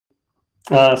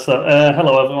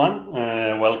Hello everyone,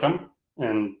 welcome,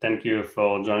 and thank you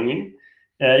for joining.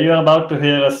 You are about to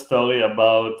hear a story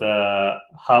about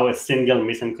how a single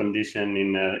missing condition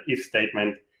in an if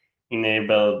statement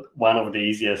enabled one of the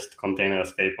easiest container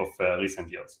escape of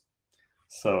recent years.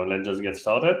 So let's just get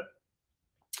started.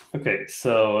 Okay,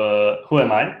 who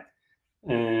am I?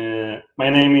 My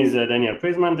name is Daniel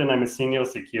Prizmant, and I'm a senior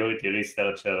security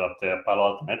researcher at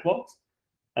Palo Alto Networks.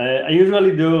 I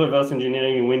usually do reverse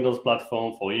engineering in Windows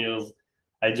platform for years.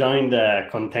 I joined a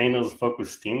containers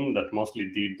focused team that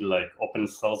mostly did like open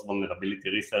source vulnerability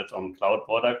research on cloud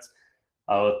products.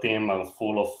 Our team are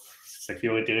full of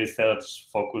security research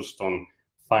focused on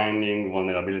finding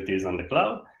vulnerabilities on the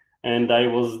cloud. And I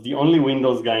was the only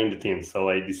Windows guy in the team, so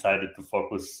I decided to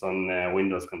focus on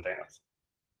Windows containers.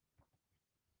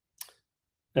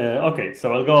 Okay,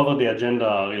 so I'll go over the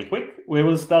agenda real quick. We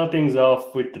will start things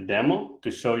off with the demo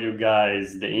to show you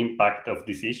guys the impact of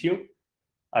this issue.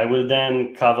 I will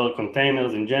then cover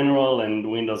containers in general and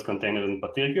Windows containers in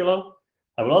particular.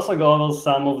 I will also go over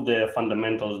some of the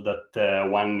fundamentals that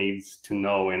one needs to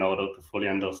know in order to fully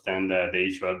understand the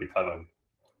issue I'll be covering.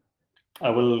 I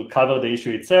will cover the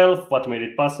issue itself, what made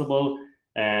it possible,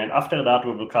 and after that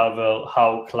we will cover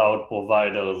how cloud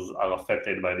providers are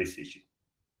affected by this issue.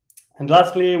 And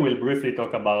lastly, we'll briefly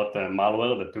talk about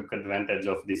malware that took advantage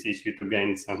of this issue to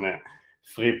gain some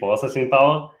free processing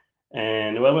power.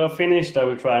 And when we're finished, I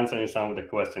will try answering some of the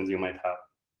questions you might have.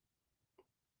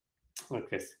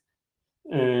 Okay.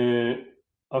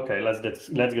 Okay, let's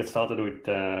get started with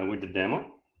the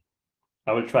demo.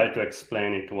 I will try to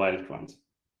explain it while it runs.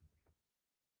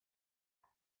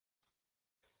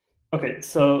 Okay,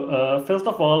 so first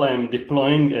of all, I'm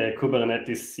deploying a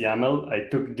Kubernetes YAML. I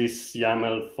took this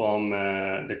YAML from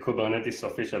the Kubernetes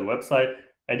official website.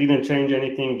 I didn't change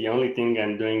anything. The only thing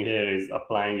I'm doing here is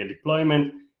applying a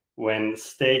deployment when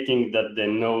stating that the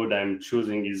node I'm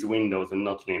choosing is Windows and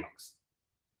not Linux.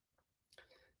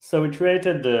 So it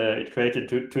created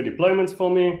two deployments for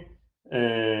me,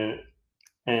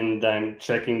 and I'm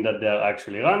checking that they're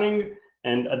actually running.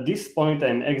 And at this point,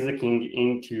 I'm executing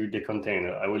into the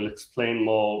container. I will explain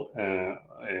more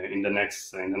in the next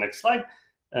slide.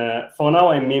 For now,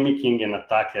 I'm mimicking an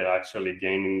attacker actually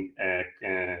gaining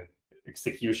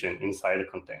execution inside a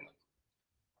container.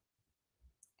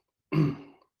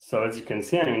 So as you can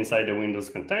see, I'm inside the Windows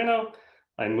container.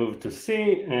 I move to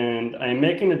C, and I'm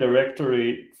making a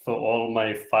directory for all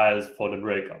my files for the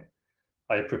breakout.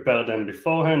 I prepared them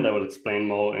beforehand. I will explain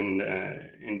more in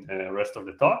the rest of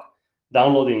the talk.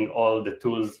 Downloading all the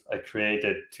tools I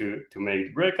created to make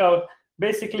the breakout.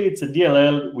 Basically, it's a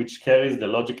DLL which carries the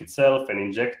logic itself, and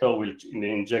injector will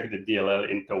inject the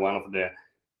DLL into one of the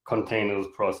containers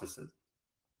processes.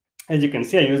 As you can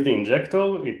see, I used the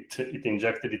injector. It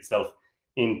injected itself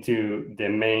into the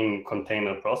main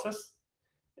container process.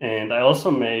 And I also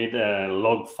made a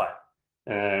log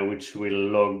file, which will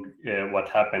log what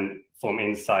happened from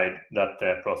inside that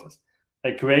process. I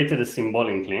created a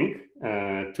symbolic link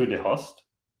to the host.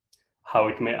 How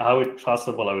it's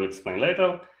possible, I will explain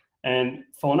later. And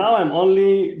for now, I'm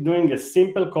only doing a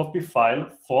simple copy file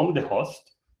from the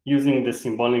host using the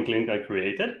symbolic link I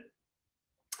created.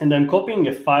 And I'm copying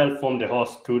a file from the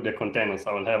host to the container,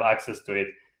 so I will have access to it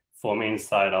from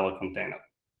inside our container.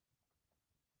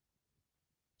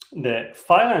 The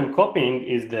file I'm copying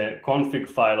is the config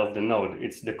file of the node.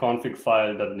 It's the config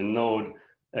file that the node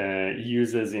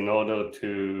uses in order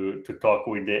to talk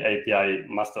with the API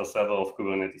master server of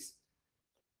Kubernetes.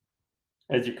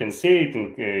 As you can see,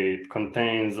 it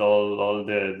contains all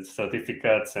the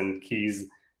certificates and keys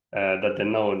that the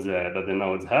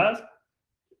nodes has,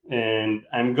 and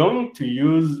I'm going to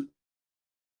use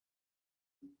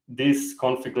this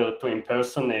configure to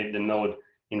impersonate the node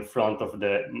in front of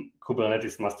the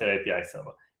Kubernetes master API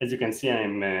server. As you can see,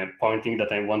 I'm pointing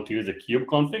that I want to use a kube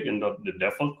config and not the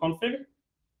default config.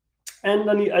 And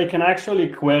then I can actually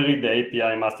query the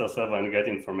API master server and get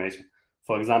information.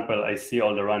 For example, I see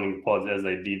all the running pods as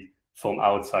I did from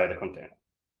outside the container.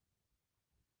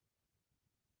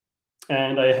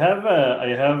 And I have a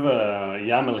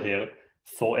YAML here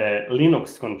for a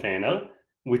Linux container,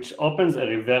 which opens a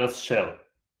reverse shell.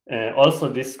 Also,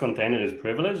 this container is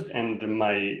privileged, and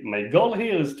my goal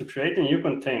here is to create a new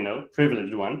container,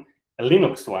 privileged one, a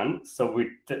Linux one. So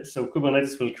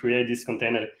Kubernetes will create this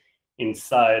container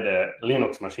inside a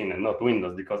Linux machine and not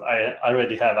Windows, because I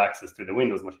already have access to the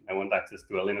Windows machine. I want access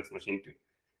to a Linux machine too.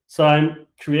 So I'm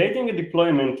creating a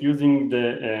deployment using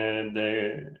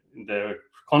the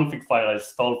config file I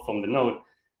stole from the node,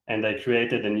 and I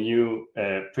created a new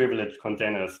privileged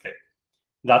container escape.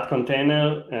 That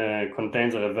container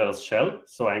contains a reverse shell,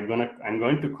 so I'm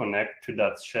going to connect to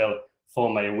that shell for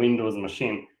my Windows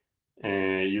machine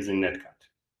using netcat.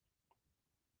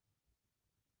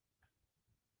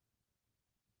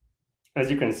 As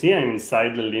you can see, I'm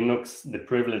inside the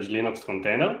privileged Linux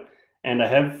container, and I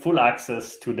have full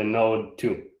access to the node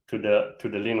too, to the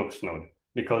Linux node,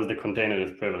 because the container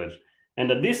is privileged. And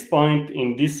at this point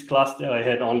in this cluster, I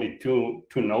had only two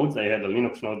nodes. I had a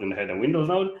Linux node and I had a Windows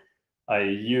node. I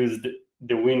used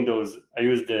the Windows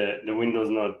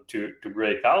node to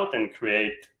break out and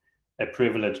create a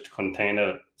privileged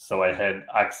container, so I had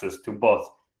access to both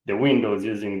the Windows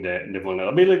using the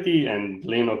vulnerability and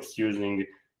Linux using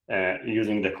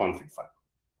the config file.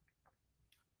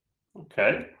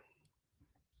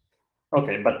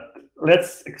 Okay, but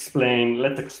let's explain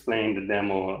the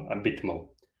demo a bit more.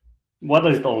 What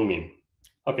does it all mean?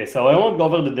 Okay, so I won't go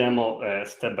over the demo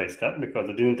step by step because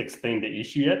I didn't explain the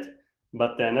issue yet,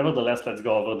 but nevertheless, let's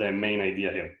go over the main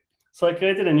idea here. So I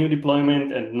created a new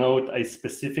deployment, and note I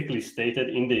specifically stated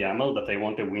in the YAML that I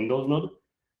want a Windows node.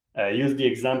 Use the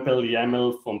example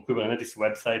YAML from Kuberenetes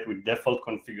website with default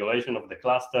configuration of the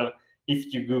cluster.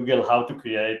 If you Google how to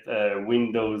create a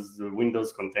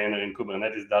Windows container in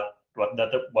Kubernetes,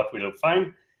 what we'll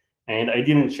find. And I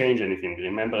didn't change anything.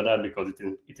 Remember that, because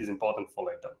it is important for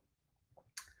later.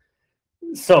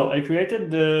 So I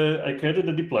created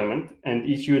the deployment and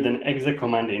issued an exec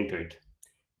command into it.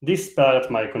 This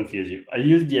part might confuse you. I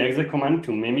used the exec command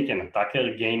to mimic an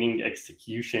attacker gaining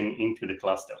execution into the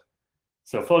cluster.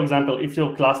 So for example, if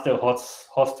your cluster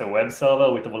hosts a web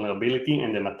server with a vulnerability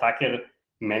and an attacker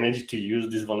managed to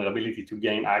use this vulnerability to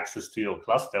gain access to your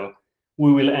cluster,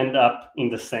 we will end up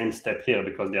in the same step here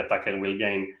because the attacker will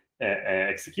gain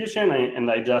execution,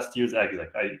 and I just use exec.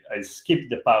 I skip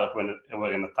the part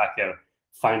where an attacker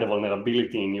find a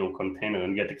vulnerability in your container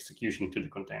and get execution to the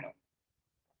container.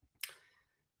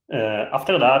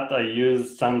 After that, I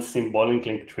use some symbolic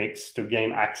link tricks to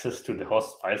gain access to the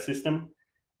host file system.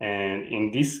 And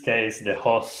in this case, the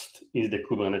host is the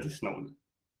Kubernetes node.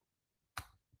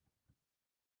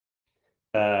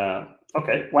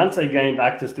 Okay, once I gained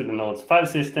access to the node's file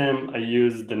system, I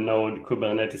use the node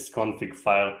Kubernetes config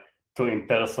file to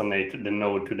impersonate the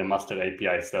node to the master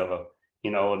API server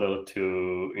in order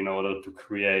to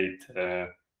create a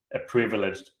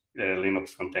privileged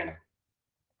Linux container.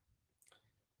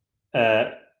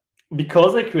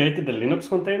 Because I created the Linux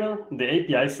container, the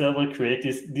API server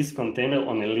created this container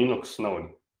on a Linux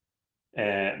node.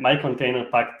 My container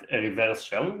packed a reverse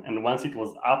shell, and once it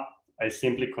was up, I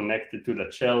simply connected to the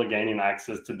shell, gaining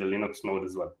access to the Linux node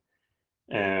as well.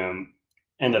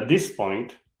 And at this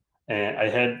point, I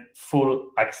had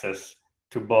full access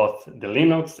to both the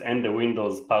Linux and the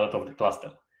Windows part of the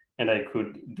cluster. And I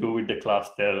could do with the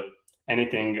cluster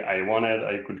anything I wanted.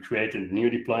 I could create new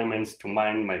deployments to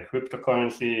mine my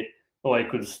cryptocurrency, or I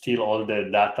could steal all the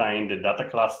data in the data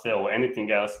cluster or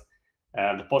anything else.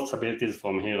 The possibilities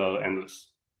from here are endless.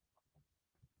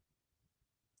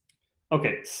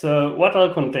 Okay, so what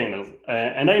are containers?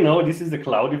 And I know this is a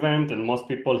cloud event, and most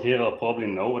people here probably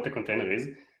know what a container is,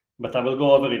 but I will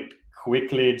go over it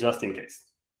quickly just in case.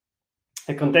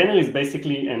 A container is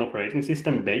basically an operating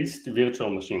system-based virtual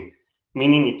machine,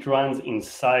 meaning it runs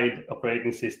inside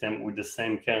operating system with the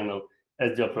same kernel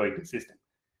as the operating system.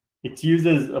 It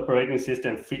uses operating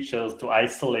system features to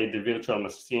isolate the virtual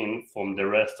machine from the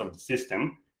rest of the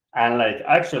system, unlike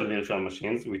actual virtual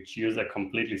machines, which use a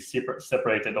completely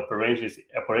separated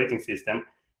operating system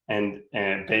and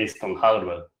based on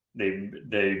hardware.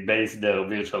 They base their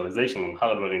virtualization on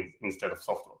hardware instead of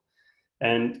software.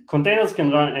 And containers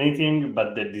can run anything,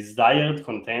 but the desired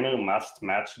container must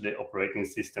match the operating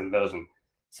system version.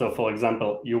 So for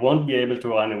example, you won't be able to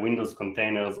run a Windows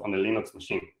containers on a Linux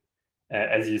machine.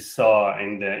 As you saw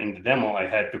in the demo, I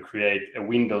had to create a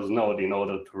Windows node in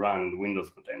order to run Windows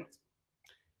containers.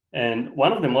 And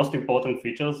one of the most important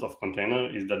features of container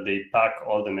is that they pack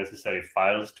all the necessary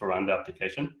files to run the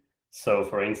application. So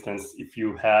for instance, if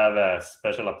you have a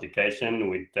special application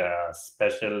with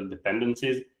special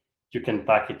dependencies, you can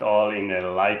pack it all in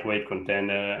a lightweight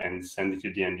container and send it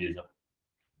to the end user.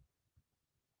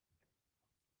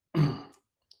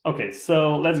 Okay,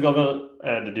 so let's go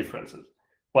over the differences.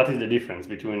 What is the difference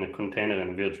between a container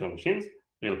and virtual machines?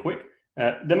 Real quick.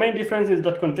 The main difference is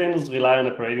that containers rely on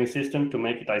operating system to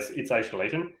make its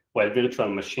isolation, while virtual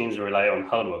machines rely on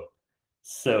hardware.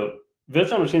 So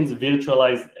virtual machines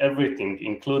virtualize everything,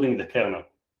 including the kernel,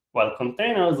 while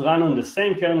containers run on the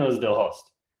same kernel as their host.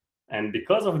 And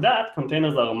because of that,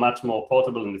 containers are much more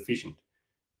portable and efficient.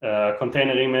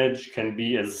 Container image can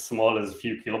be as small as a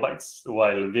few kilobytes,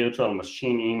 while virtual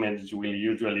machine image will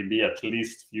usually be at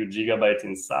least a few gigabytes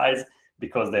in size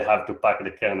because they have to pack the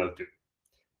kernel too.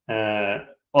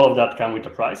 All of that come with a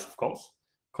price, of course.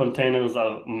 Containers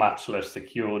are much less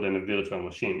secure than a virtual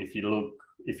machine. If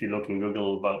you look in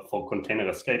Google for container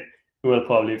escape, you will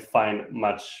probably find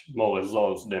much more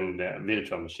results than the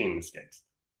virtual machine escapes.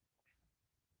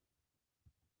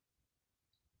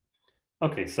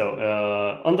 Okay, so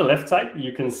on the left side,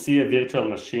 you can see a virtual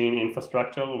machine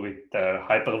infrastructure with a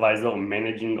hypervisor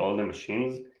managing all the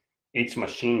machines. Each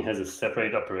machine has a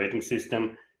separate operating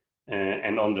system,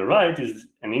 and on the right is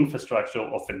an infrastructure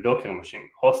of a Docker machine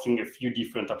hosting a few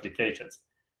different applications.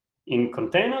 In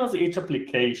containers, each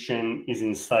application is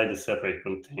inside a separate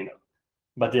container,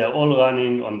 but they are all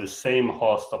running on the same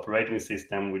host operating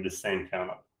system with the same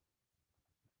kernel.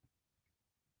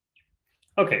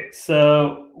 Okay,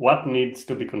 so what needs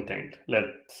to be contained?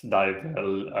 Let's dive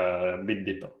a bit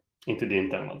deeper into the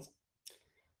internals.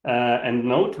 And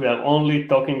note, we are only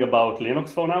talking about Linux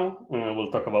for now.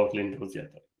 We'll talk about Windows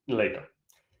later.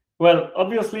 Well,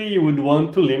 obviously, you would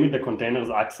want to limit the container's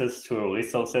access to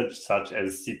resources such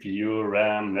as CPU,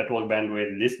 RAM, network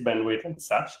bandwidth, disk bandwidth, and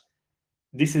such.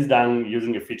 This is done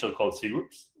using a feature called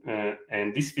cgroups.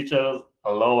 And these features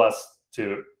allow us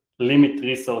to limit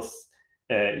resource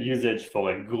usage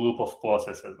for a group of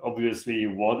processes. Obviously,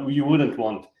 you wouldn't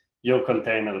want your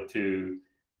container to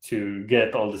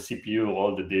get all the CPU or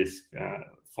all the disk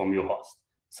from your host,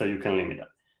 so you can limit that.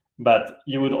 But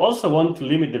you would also want to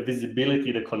limit the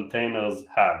visibility the containers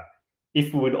have.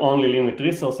 If we would only limit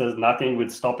resources, nothing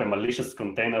would stop a malicious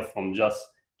container from just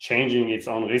changing its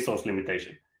own resource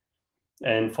limitation.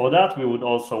 And for that, we would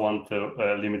also want to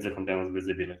limit the container's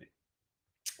visibility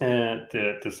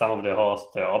to some of the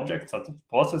host objects, such as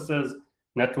processes,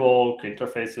 network,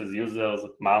 interfaces, users,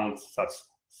 mounts, such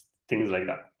things like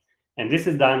that. And this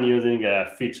is done using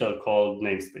a feature called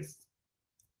namespace.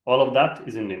 All of that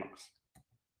is in Linux.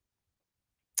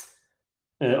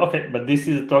 Okay, but this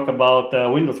is a talk about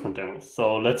Windows containers.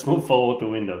 So let's move forward to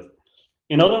Windows.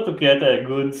 In order to create a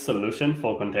good solution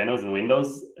for containers in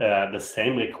Windows, the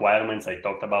same requirements I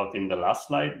talked about in the last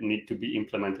slide need to be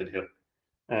implemented here.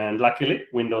 And luckily,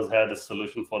 Windows had a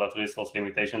solution for that resource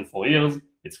limitation for years.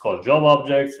 It's called job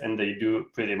objects, and they do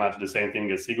pretty much the same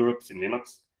thing as cgroups in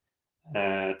Linux.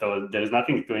 So there is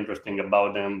nothing too interesting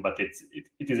about them, but it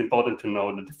is important to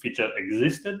know that the feature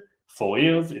existed for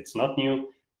years. It's not new,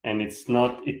 and it's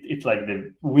like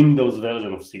the Windows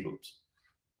version of cgroups.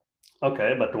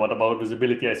 Okay, but what about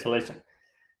visibility isolation?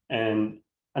 And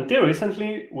until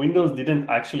recently, Windows didn't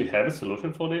actually have a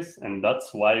solution for this, and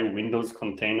that's why Windows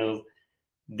containers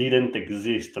didn't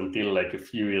exist until like a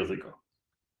few years ago.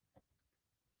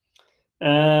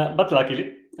 But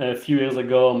luckily, a few years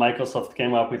ago, Microsoft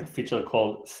came up with a feature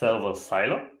called Server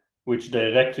Silo, which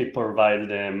directly provides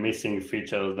the missing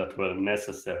features that were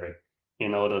necessary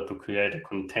in order to create a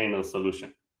container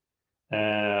solution.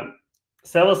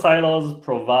 Server silos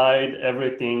provide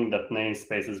everything that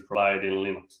namespaces provide in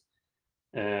Linux.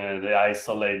 They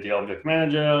isolate the object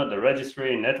manager, the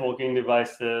registry, networking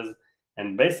devices,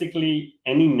 and basically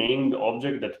any named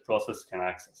object that the process can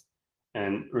access.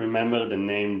 And remember the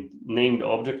named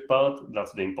object part,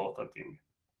 that's the important thing.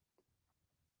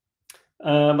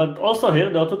 But also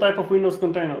here, there are two types of Windows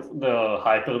containers. There are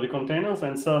Hyper-V containers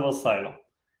and server silo.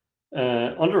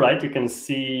 On the right, you can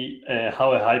see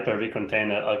how a Hyper-V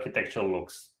container architecture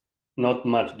looks. Not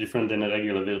much different than a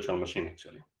regular virtual machine,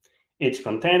 actually. Each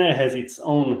container has its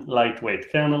own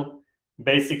lightweight kernel.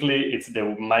 Basically, it's the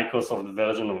Microsoft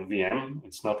version of VM.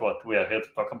 It's not what we are here to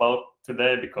talk about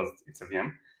today because it's a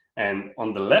VM. And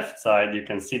on the left side, you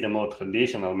can see the more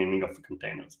traditional meaning of the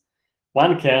containers.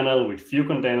 One kernel with few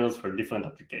containers for different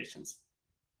applications.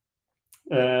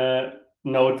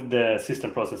 Note the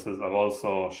system processes are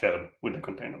also shared with the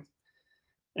containers.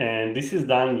 And this is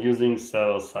done using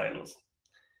server silos.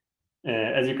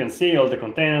 As you can see, all the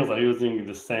containers are using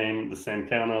the same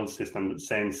kernel system, the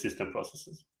same system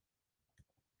processes.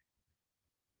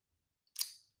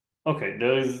 Okay,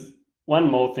 there is one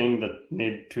more thing that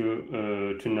need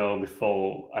to know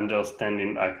before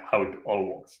understanding how it all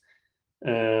works.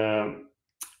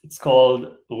 It's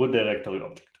called root directory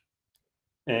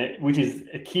object, which is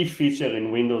a key feature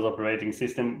in Windows operating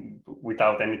system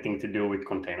without anything to do with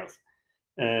containers.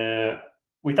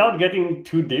 Without getting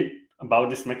too deep about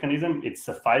this mechanism, it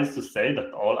suffices to say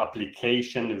that all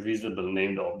application visible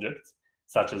named objects,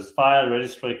 such as file,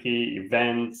 registry key,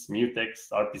 events,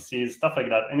 mutex, RPCs, stuff like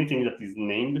that, anything that is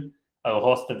named, are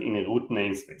hosted in a root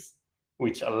namespace,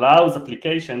 which allows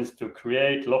applications to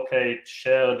create, locate,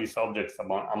 share these objects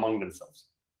among themselves.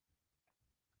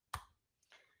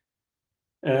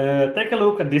 Take a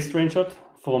look at this screenshot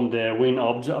from the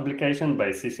WinObj application by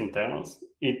sysinternals.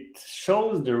 It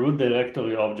shows the root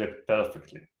directory object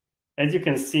perfectly. As you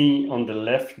can see on the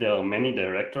left, there are many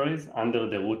directories under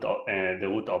the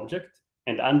root object,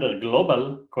 and under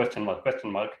global question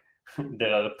mark,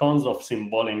 there are tons of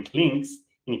symbolic links,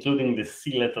 including the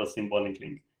C letter symbolic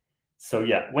link. So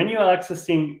yeah, when you are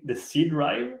accessing the C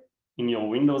drive in your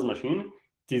Windows machine,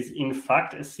 it is in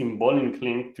fact a symbolic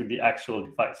link to the actual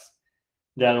device.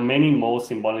 There are many more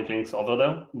symbolic links over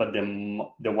there, but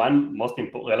the one most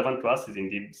relevant to us is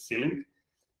indeed C link,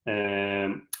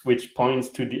 which points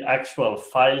to the actual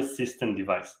file system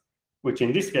device, which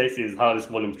in this case is hard disk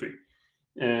volume 3.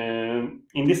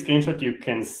 In this screenshot, you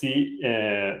can see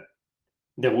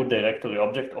the root directory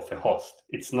object of a host.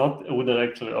 It's not a root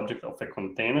directory object of a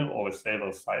container or a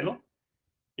server silo.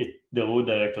 It's the root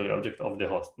directory object of the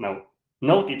host. Now,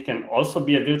 note it can also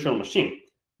be a virtual machine,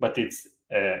 but it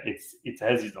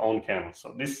has its own kernel.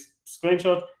 So this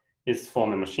screenshot is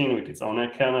from a machine with its own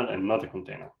kernel and not a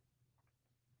container.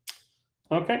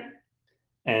 Okay.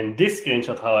 And this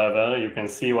screenshot, however, you can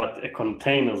see what a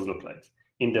containers look like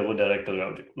in the root directory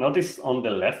object. Notice on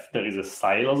the left, there is a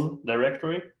silos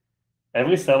directory.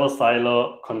 Every server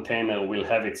silo container will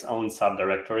have its own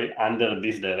subdirectory under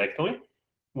this directory,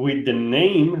 with the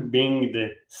name being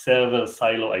the server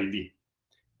silo ID.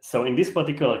 So in this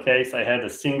particular case, I had a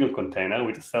single container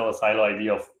with a server silo ID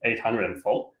of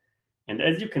 804. And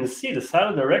as you can see, the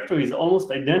silo directory is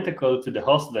almost identical to the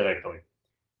host directory.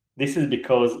 This is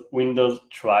because Windows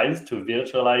tries to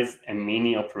virtualize a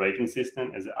mini operating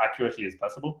system as accurately as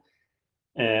possible.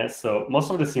 So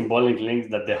most of the symbolic links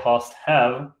that the host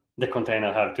have, the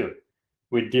container have too,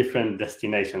 with different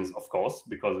destinations, of course,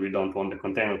 because we don't want the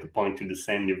container to point to the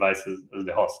same devices as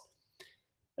the host.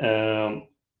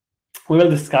 We will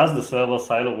discuss the server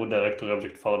silo root directory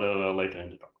object further later in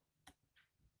the talk.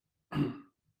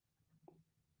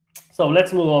 So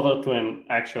let's move over to an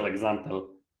actual example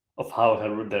of how a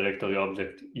root directory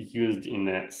object is used in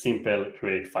a simple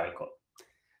create file call.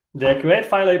 The create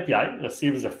file API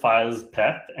receives a file's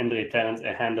path and returns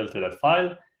a handle to that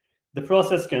file. The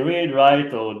process can read,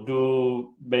 write, or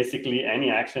do basically any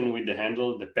action with the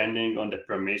handle depending on the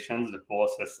permissions the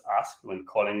process asks when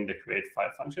calling the create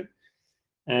file function.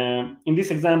 In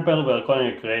this example, we're calling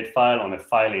a create file on a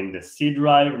file in the C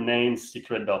drive named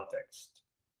secret.txt.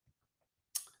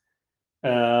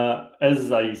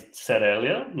 As I said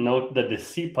earlier, note that the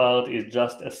C part is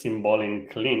just a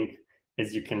symbolic link.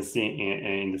 As you can see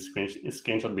in the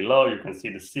screenshot below, you can see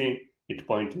the C, it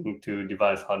pointing to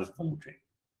device hard disk volume 3.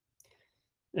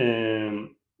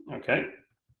 Okay,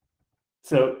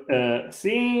 so C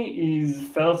is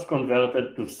first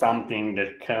converted to something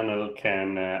that kernel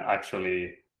can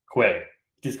actually query.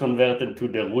 It is converted to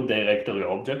the root directory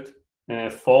object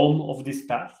form of this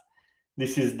path.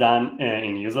 This is done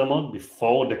in user mode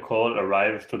before the call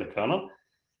arrives to the kernel.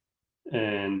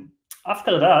 And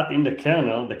after that, in the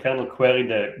kernel query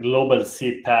the global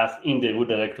C path in the root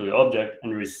directory object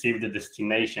and receive the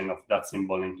destination of that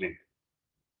symbolic link.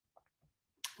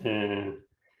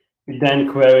 We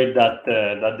then queried that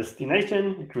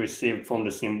destination it received from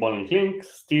the symbolic link,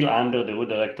 still under the root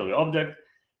directory object,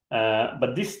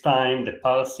 but this time the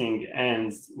parsing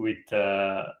ends with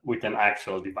an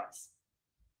actual device.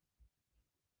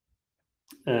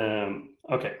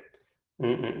 Okay.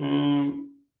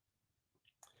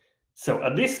 So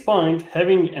at this point,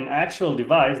 having an actual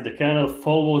device, the kernel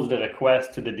forwards the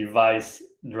request to the device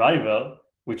driver,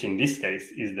 which in this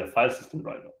case is the file system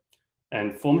driver.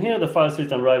 And from here, the file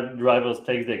system drivers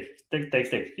takes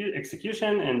the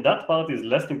execution, and that part is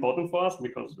less important for us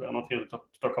because we are not here to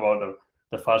talk about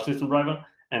the file system driver.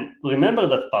 And remember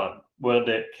that part where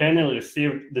the kernel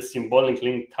received the symbolic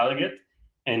link target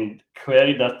and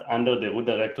queried that under the root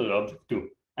directory object too,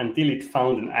 until it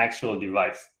found an actual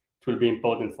device. It will be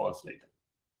important for us later.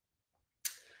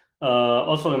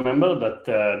 Also remember that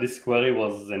this query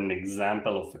was an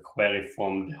example of a query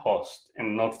from the host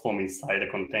and not from inside a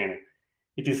container.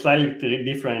 It is slightly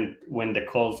different when the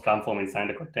calls come from inside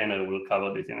the container. We'll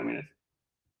cover this in a minute.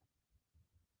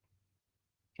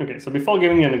 Okay, so before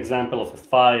giving an example of a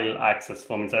file access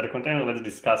from inside the container, let's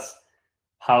discuss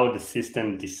how the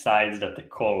system decides that the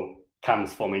call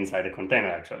comes from inside the container,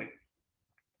 actually.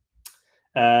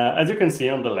 As you can see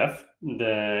on the left,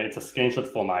 it's a screenshot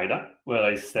from IDA, where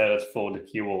I search for the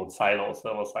keyword silo or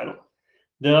server silo.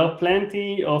 There are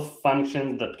plenty of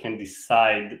functions that can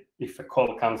decide if a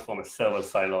call comes from a server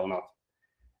silo or not.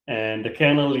 And the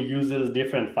kernel uses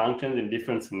different functions in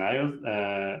different scenarios.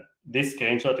 This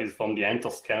screenshot is from the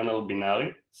CentOS kernel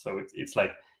binary. So it's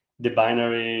like the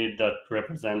binary that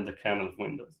represents the kernel of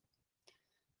Windows.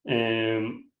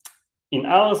 In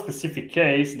our specific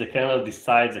case, the kernel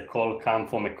decides a call comes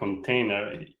from a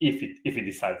container if it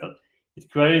decides that.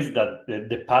 it queries that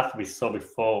the path we saw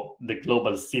before, the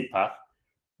global C path,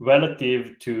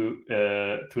 relative to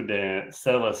the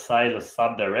server silo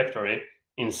subdirectory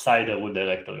inside the root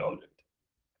directory object.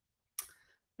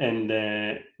 And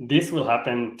this will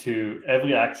happen to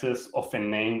every access of a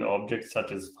named object,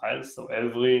 such as files. So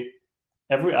every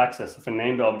access of a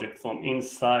named object from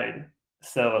inside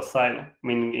server silo,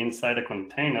 meaning inside a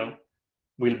container,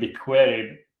 will be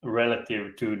queried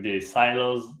relative to the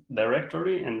silos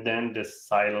directory and then the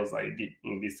silos ID,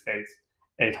 in this case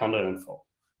 804.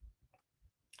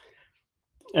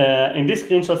 In this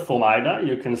screenshot from IDA,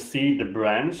 you can see the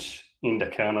branch in the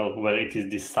kernel where it is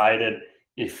decided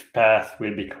if path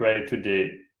will be queried to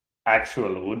the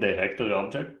actual root directory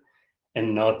object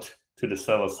and not to the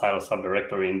server silo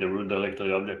subdirectory in the root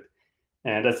directory object.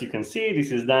 And as you can see,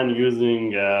 this is done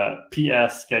using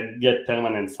PS get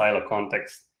permanent silo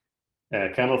context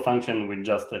kernel function, which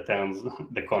just returns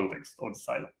the context of the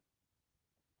silo.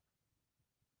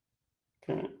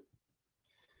 Okay.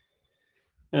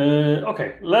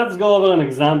 Okay, let's go over an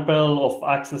example of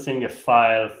accessing a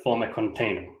file from a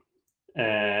container.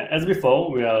 As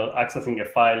before, we are accessing a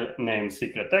file named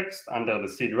secret text under the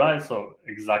C drive, so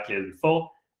exactly as before,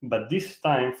 but this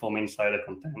time from inside a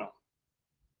container.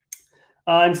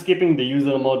 I'm skipping the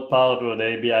user mode part where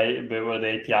the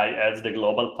API adds the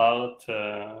global part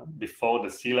before the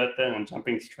C letter and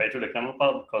jumping straight to the kernel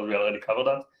part because we already covered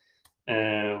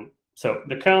that. So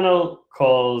the kernel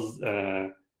calls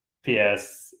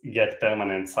PS get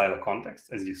permanent silo context,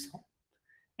 as you saw,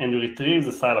 and retrieves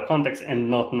the silo context and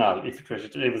not null. If it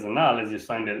retrieves a null, as you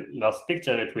saw in the last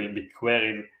picture, it will be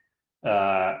queried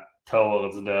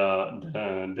towards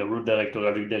the root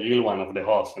directory, the real one of the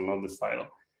host and not the silo.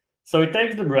 So it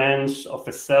takes the branch of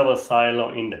a server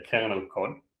silo in the kernel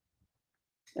code,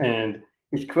 and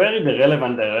it queries the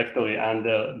relevant directory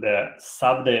under the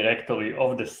subdirectory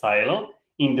of the silo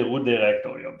in the root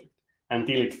directory object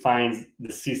until it finds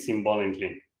the C symbolic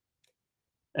link.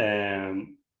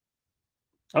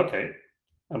 Okay,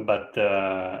 but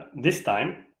this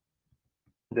time,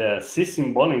 the C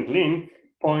symbolic link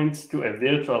points to a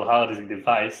virtual hard disk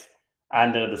device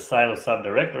under the silo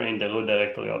subdirectory in the root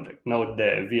directory object. Note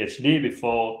the VHD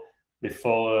before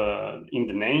in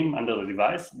the name under the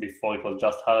device. Before it was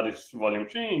just hard disk volume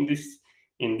 3.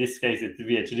 In this case, it's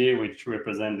VHD, which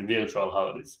represents the virtual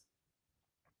hard disk.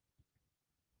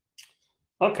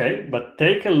 Okay, but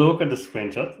take a look at the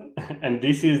screenshot, and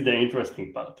this is the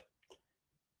interesting part.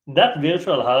 That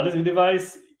virtual hard disk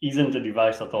device isn't a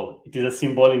device at all. It is a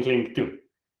symbolic link too,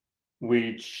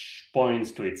 which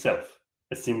points to itself,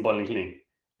 a symbolic link.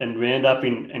 And we end up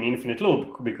in an infinite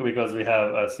loop because we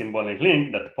have a symbolic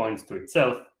link that points to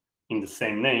itself in the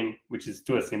same name, which is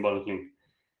to a symbolic link.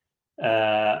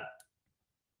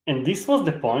 And this was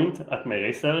the point at my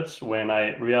research when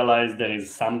I realized there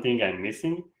is something I'm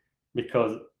missing,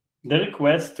 because the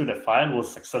request to the file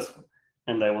was successful,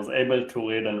 and I was able to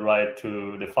read and write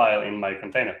to the file in my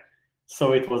container.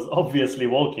 So it was obviously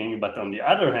working, but on the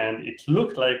other hand, it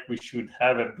looked like we should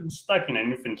have been stuck in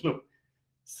an infinite loop.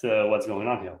 So what's going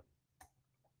on here?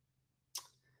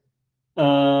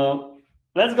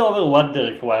 Let's go over what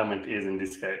the requirement is in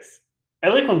this case.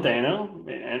 Every container,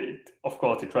 and of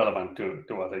course it's relevant to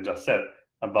what I just said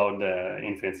about the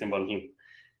infinite symbolic link.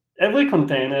 Every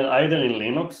container, either in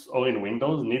Linux or in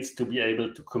Windows, needs to be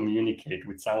able to communicate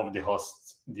with some of the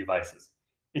host devices.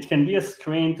 It can be a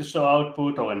screen to show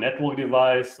output, or a network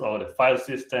device, or the file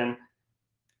system.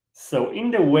 So in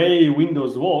the way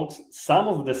Windows works, some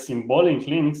of the symbolic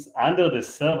links under the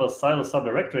server silo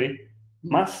subdirectory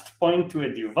must point to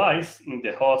a device in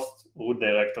the host root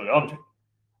directory object.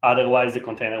 Otherwise, the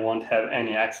container won't have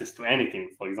any access to anything.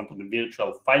 For example, the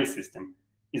virtual file system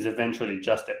is eventually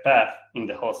just a path in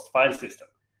the host file system.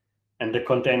 And the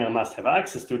container must have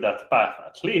access to that path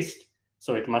at least,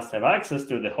 so it must have access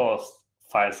to the host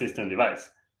file system device.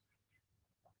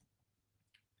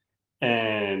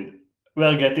 And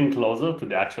we're getting closer to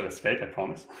the actual escape, I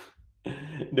promise.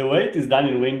 The way it is done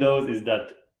in Windows is that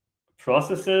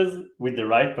processes with the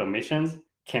right permissions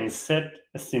can set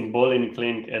a symbolic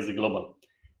link as a global.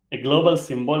 A global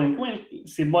symbolic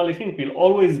link will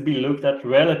always be looked at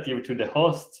relative to the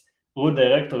host's root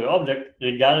directory object,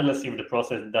 regardless if the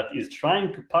process that is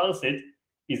trying to parse it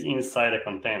is inside a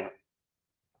container.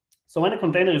 So when a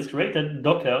container is created,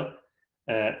 Docker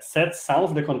sets some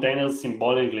of the container's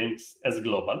symbolic links as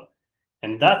global,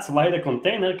 and that's why the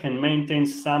container can maintain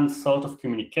some sort of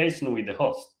communication with the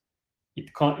host.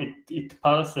 It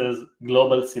parses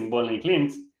global symbolic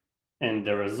links, and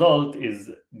the result is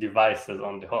devices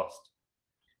on the host.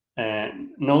 And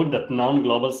note that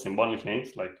non-global symbolic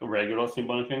links, like regular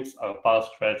symbolic links, are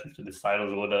parsed relative to the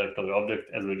silos root directory object,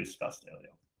 as we discussed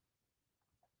earlier.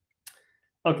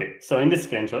 Okay, so in this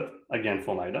screenshot, again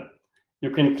from IDA, you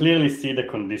can clearly see the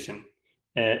condition.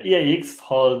 EAX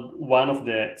holds one of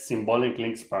the symbolic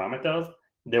links parameters,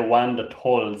 the one that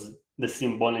holds the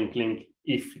symbolic link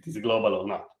if it is global or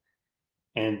not.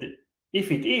 And if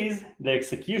it is, the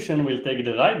execution will take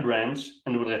the right branch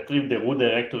and will retrieve the root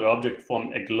directory object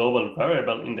from a global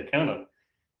variable in the kernel.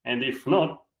 And if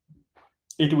not,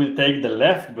 it will take the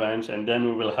left branch, and then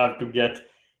we will have to get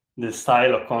the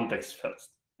silo context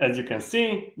first. As you can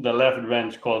see, the left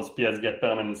branch calls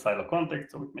ps_get_permanent silo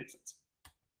context, so it makes sense.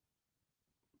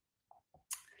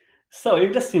 So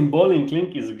if the symbolic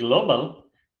link is global,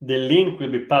 the link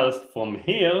will be parsed from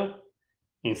here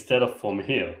instead of from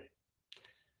here.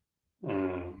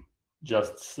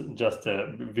 Just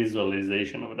a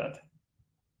visualization of that.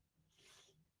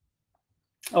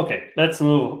 Okay, let's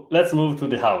move to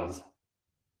the hows.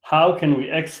 How can we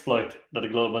exploit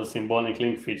that global symbolic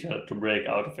link feature to break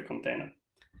out of a container?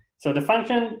 So the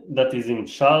function that is in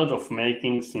charge of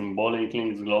making symbolic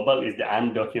links global is the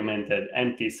undocumented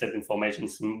empty set information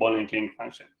symbolic link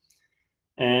function.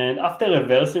 And after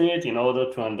reversing it in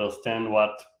order to understand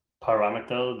what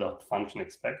parameter that function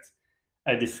expects,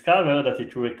 I discovered that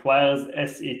it requires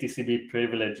SETCB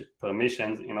privilege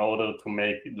permissions in order to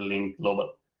make the link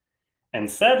global. And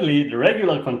sadly, the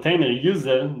regular container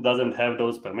user doesn't have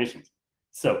those permissions.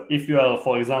 So if you are,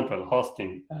 for example,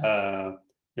 hosting a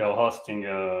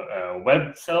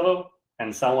web server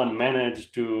and someone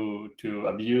managed to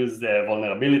abuse the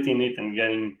vulnerability in it and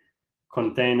getting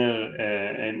container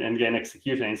and gain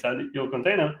execution inside your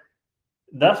container,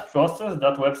 that process,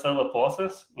 that web server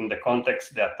process, in the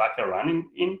context the attacker running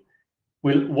in,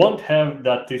 won't have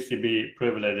that TCB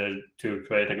privilege to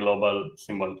create a global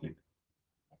symbolic link.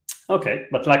 Okay,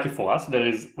 but lucky for us, there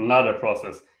is another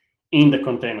process in the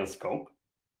container scope,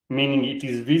 meaning it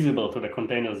is visible to the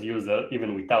container's user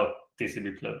even without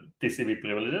TCB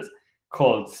privileges,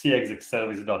 called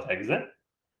cexecservice.exe,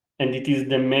 and it is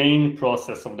the main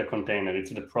process of the container.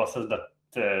 It's the process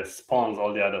that spawns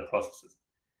all the other processes.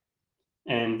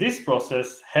 And this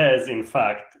process has, in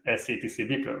fact, a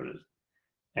CTCB privilege.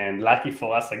 And lucky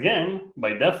for us again,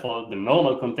 by default, the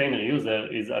normal container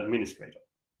user is administrator.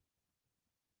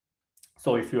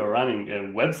 So if you are running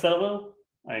a web server,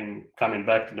 I'm coming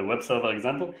back to the web server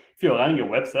example. If you are running a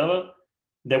web server,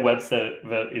 the web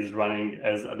server is running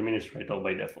as administrator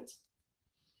by default.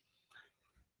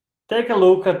 Take a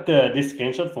look at this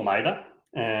screenshot from IDA.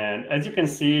 And as you can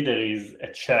see, there is a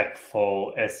check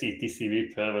for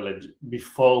SETCB privilege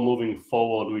before moving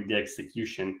forward with the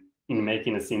execution in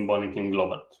making a symbolic link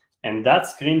global. And that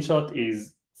screenshot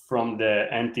is from the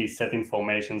empty set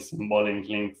information symbolic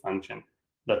link function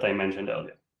that I mentioned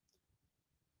earlier.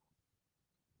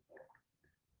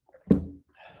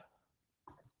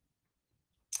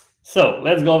 So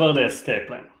let's go over the escape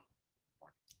plan.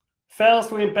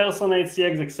 First, we impersonate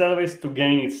cexecservice to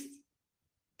gain its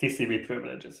TCB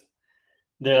privileges.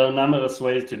 There are numerous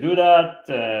ways to do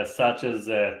that, such as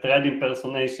thread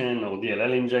impersonation or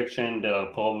DLL injection. There are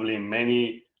probably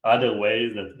many other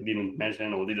ways that I didn't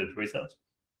mention or didn't research.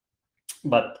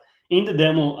 But in the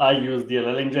demo, I used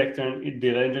DLL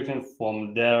injection.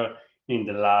 From there, in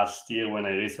the last year, when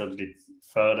I researched it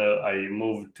further, I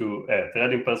moved to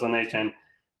thread impersonation,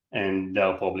 and there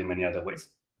are probably many other ways.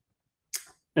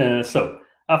 So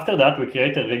after that, we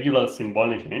create a regular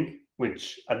symbolic link,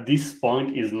 which at this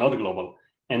point is not global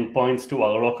and points to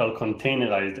our local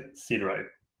containerized C drive.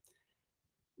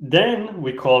 Then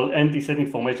we call anti-set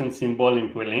information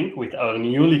symbolic link with our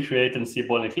newly created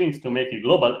symbolic links to make it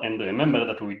global. And remember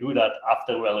that we do that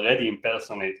after we already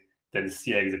impersonate the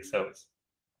cexecservice.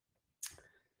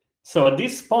 So at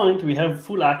this point, we have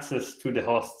full access to the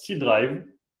host C drive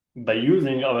by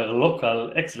using our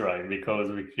local X drive, because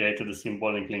we created the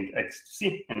symbolic link X to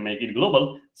C and make it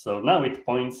global. So now it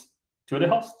points to the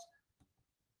host.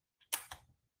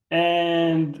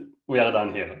 And we are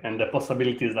done here. And the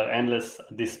possibilities are endless.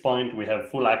 At this point, we have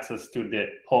full access to the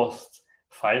host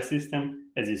file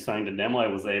system. As you saw in the demo, I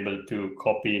was able to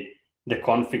copy the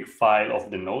config file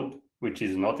of the node, which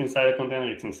is not inside a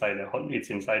container, it's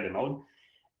inside the node.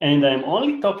 And I'm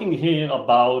only talking here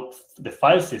about the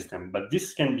file system, but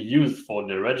this can be used for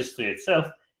the registry itself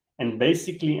and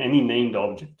basically any named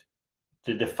object.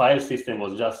 The file system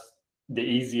was just the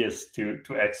easiest to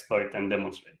exploit and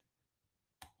demonstrate.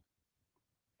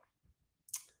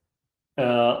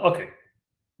 Okay,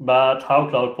 but how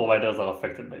cloud providers are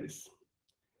affected by this?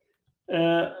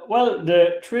 Well,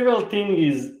 the trivial thing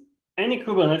is any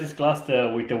Kubernetes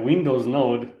cluster with a Windows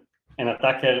node an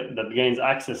attacker that gains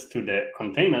access to the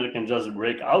container can just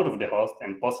break out of the host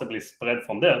and possibly spread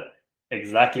from there,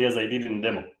 exactly as I did in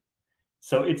demo.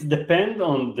 So it depends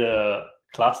on the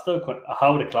cluster,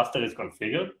 how the cluster is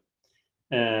configured.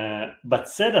 But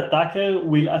said attacker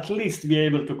will at least be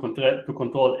able to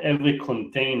control every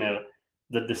container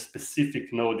that the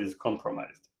specific node is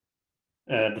compromised,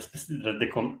 the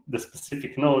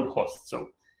specific node hosts. So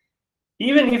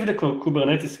even if the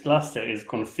Kubernetes cluster is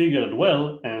configured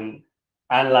well, and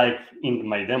unlike in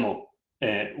my demo,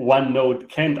 one node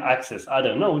can't access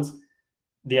other nodes,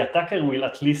 the attacker will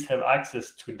at least have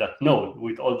access to that node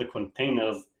with all the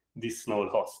containers this node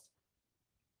hosts.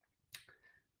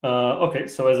 Okay,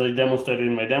 so as I demonstrated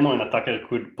in my demo, an attacker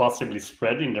could possibly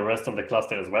spread in the rest of the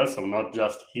cluster as well, so not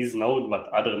just his node,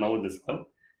 but other nodes as well.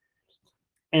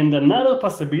 And another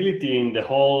possibility in the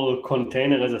whole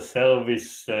container as a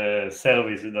service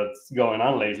service that's going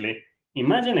on lately,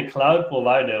 imagine a cloud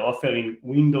provider offering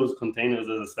Windows containers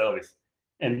as a service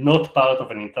and not part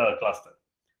of an entire cluster.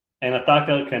 An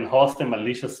attacker can host a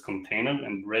malicious container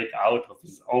and break out of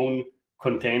his own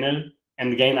container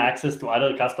and gain access to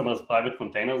other customers' private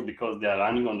containers because they are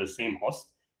running on the same host,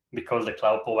 because the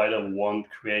cloud provider won't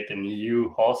create a new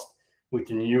host with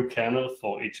a new kernel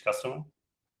for each customer.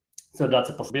 So that's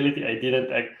a possibility. I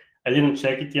didn't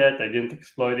check it yet. I didn't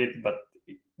exploit it, but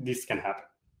this can happen.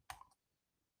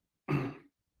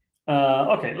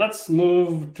 Okay, let's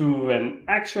move to an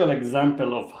actual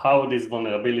example of how this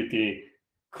vulnerability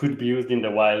could be used in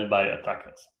the wild by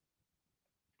attackers.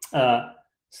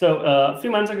 So a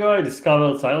few months ago, I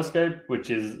discovered Siloscape, which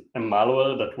is a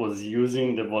malware that was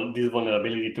using this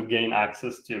vulnerability to gain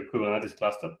access to your Kubernetes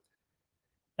cluster.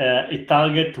 It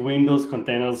targets Windows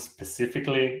containers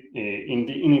specifically in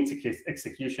its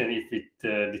execution if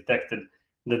it detected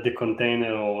that the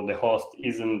container or the host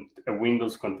isn't a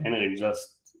Windows container, it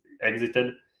just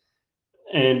exited.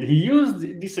 And he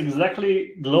used this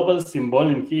exactly global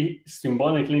symbolic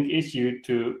link issue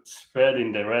to spread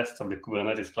in the rest of the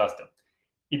Kubernetes cluster.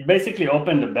 It basically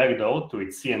opened the back door to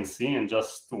its CNC and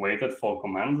just waited for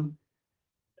commands.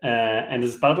 And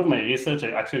as part of my research,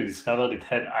 I actually discovered it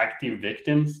had active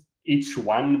victims, each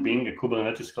one being a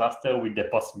Kubernetes cluster with the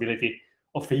possibility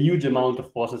of a huge amount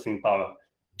of processing power.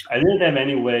 I didn't have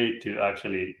any way to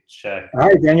actually check. All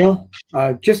right, Daniel,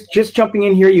 just jumping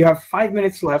in here, you have 5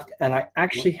 minutes left, and I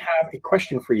actually have a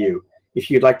question for you, if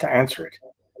you'd like to answer it.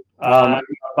 I'm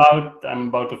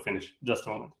about to finish. Just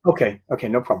a moment. Okay,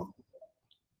 no problem.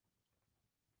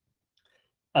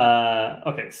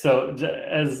 Okay, so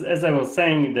as I was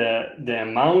saying, the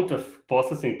amount of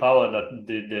processing power that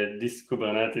this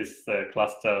Kubernetes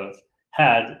clusters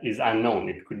had is unknown.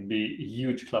 It could be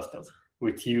huge clusters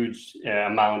with huge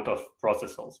amount of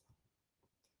processors.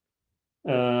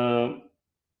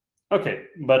 Okay,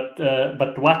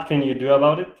 but what can you do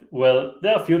about it? Well,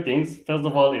 there are a few things. First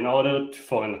of all, in order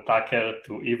for an attacker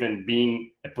to even be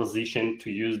in a position to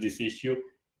use this issue,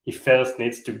 he first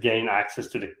needs to gain access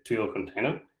to your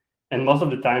container. And most of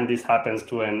the time, this happens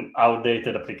to an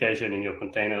outdated application in your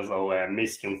containers or a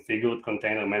misconfigured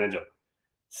container manager.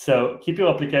 So keep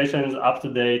your applications up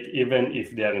to date, even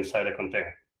if they are inside a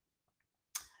container.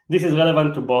 This is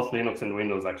relevant to both Linux and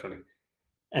Windows, actually.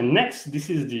 And next, this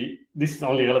is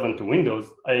only relevant to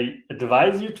Windows. I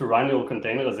advise you to run your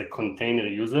container as a container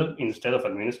user instead of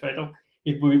administrator.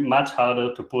 It will be much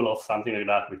harder to pull off something like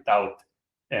that without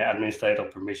administrator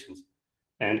permissions.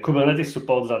 And Kubernetes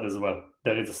supports that as well.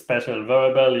 There is a special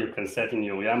variable you can set in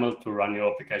your YAML to run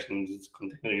your application as a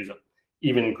container user,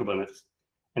 even in Kubernetes.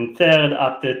 And third,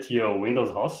 update your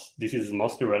Windows host. This is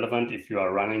mostly relevant if you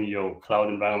are running your cloud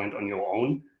environment on your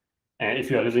own. And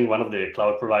if you are using one of the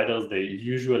cloud providers, they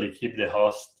usually keep the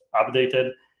host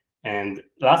updated. And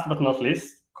last but not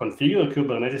least, configure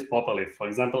Kubernetes properly. For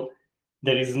example,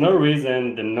 there is no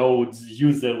reason the node's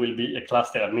user will be a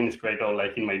cluster administrator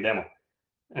like in my demo.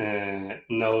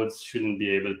 Nodes shouldn't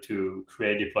be able to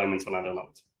create deployments on other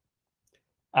nodes.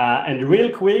 And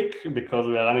real quick, because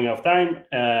we are running out of time,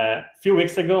 a few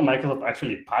weeks ago, Microsoft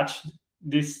actually patched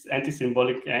this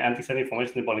anti-set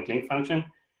information symbolic link function.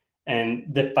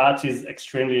 And the patch is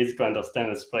extremely easy to understand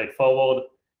and straightforward.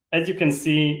 As you can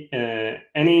see,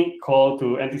 any call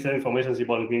to anti-set information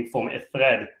symbolic link from a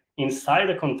thread inside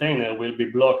a container will be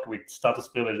blocked with status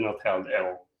privilege not held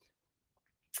error.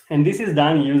 And this is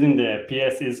done using the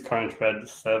PS's current thread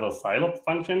server silo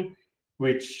function,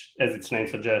 which, as its name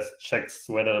suggests, checks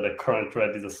whether the current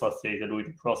thread is associated with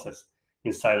the process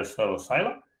inside a server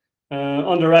silo.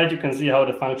 On the right, you can see how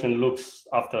the function looks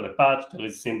after the patch. There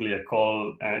is simply a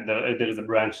call, there is a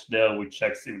branch there which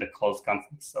checks if the calls come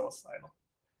from the server silo.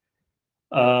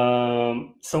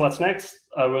 So what's next?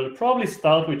 I will probably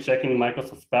start with checking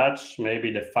Microsoft patch,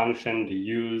 maybe the function, the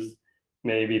use,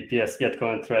 maybe ps get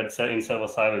current thread in server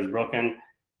side is broken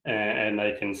and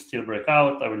I can still break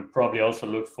out. I will probably also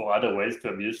look for other ways to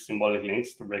abuse symbolic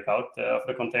links to break out of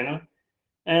the container.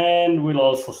 And we'll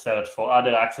also search for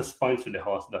other access points to the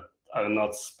host that are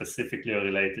not specifically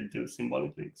related to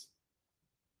symbolic links.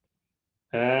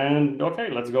 And okay,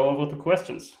 let's go over to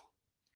questions.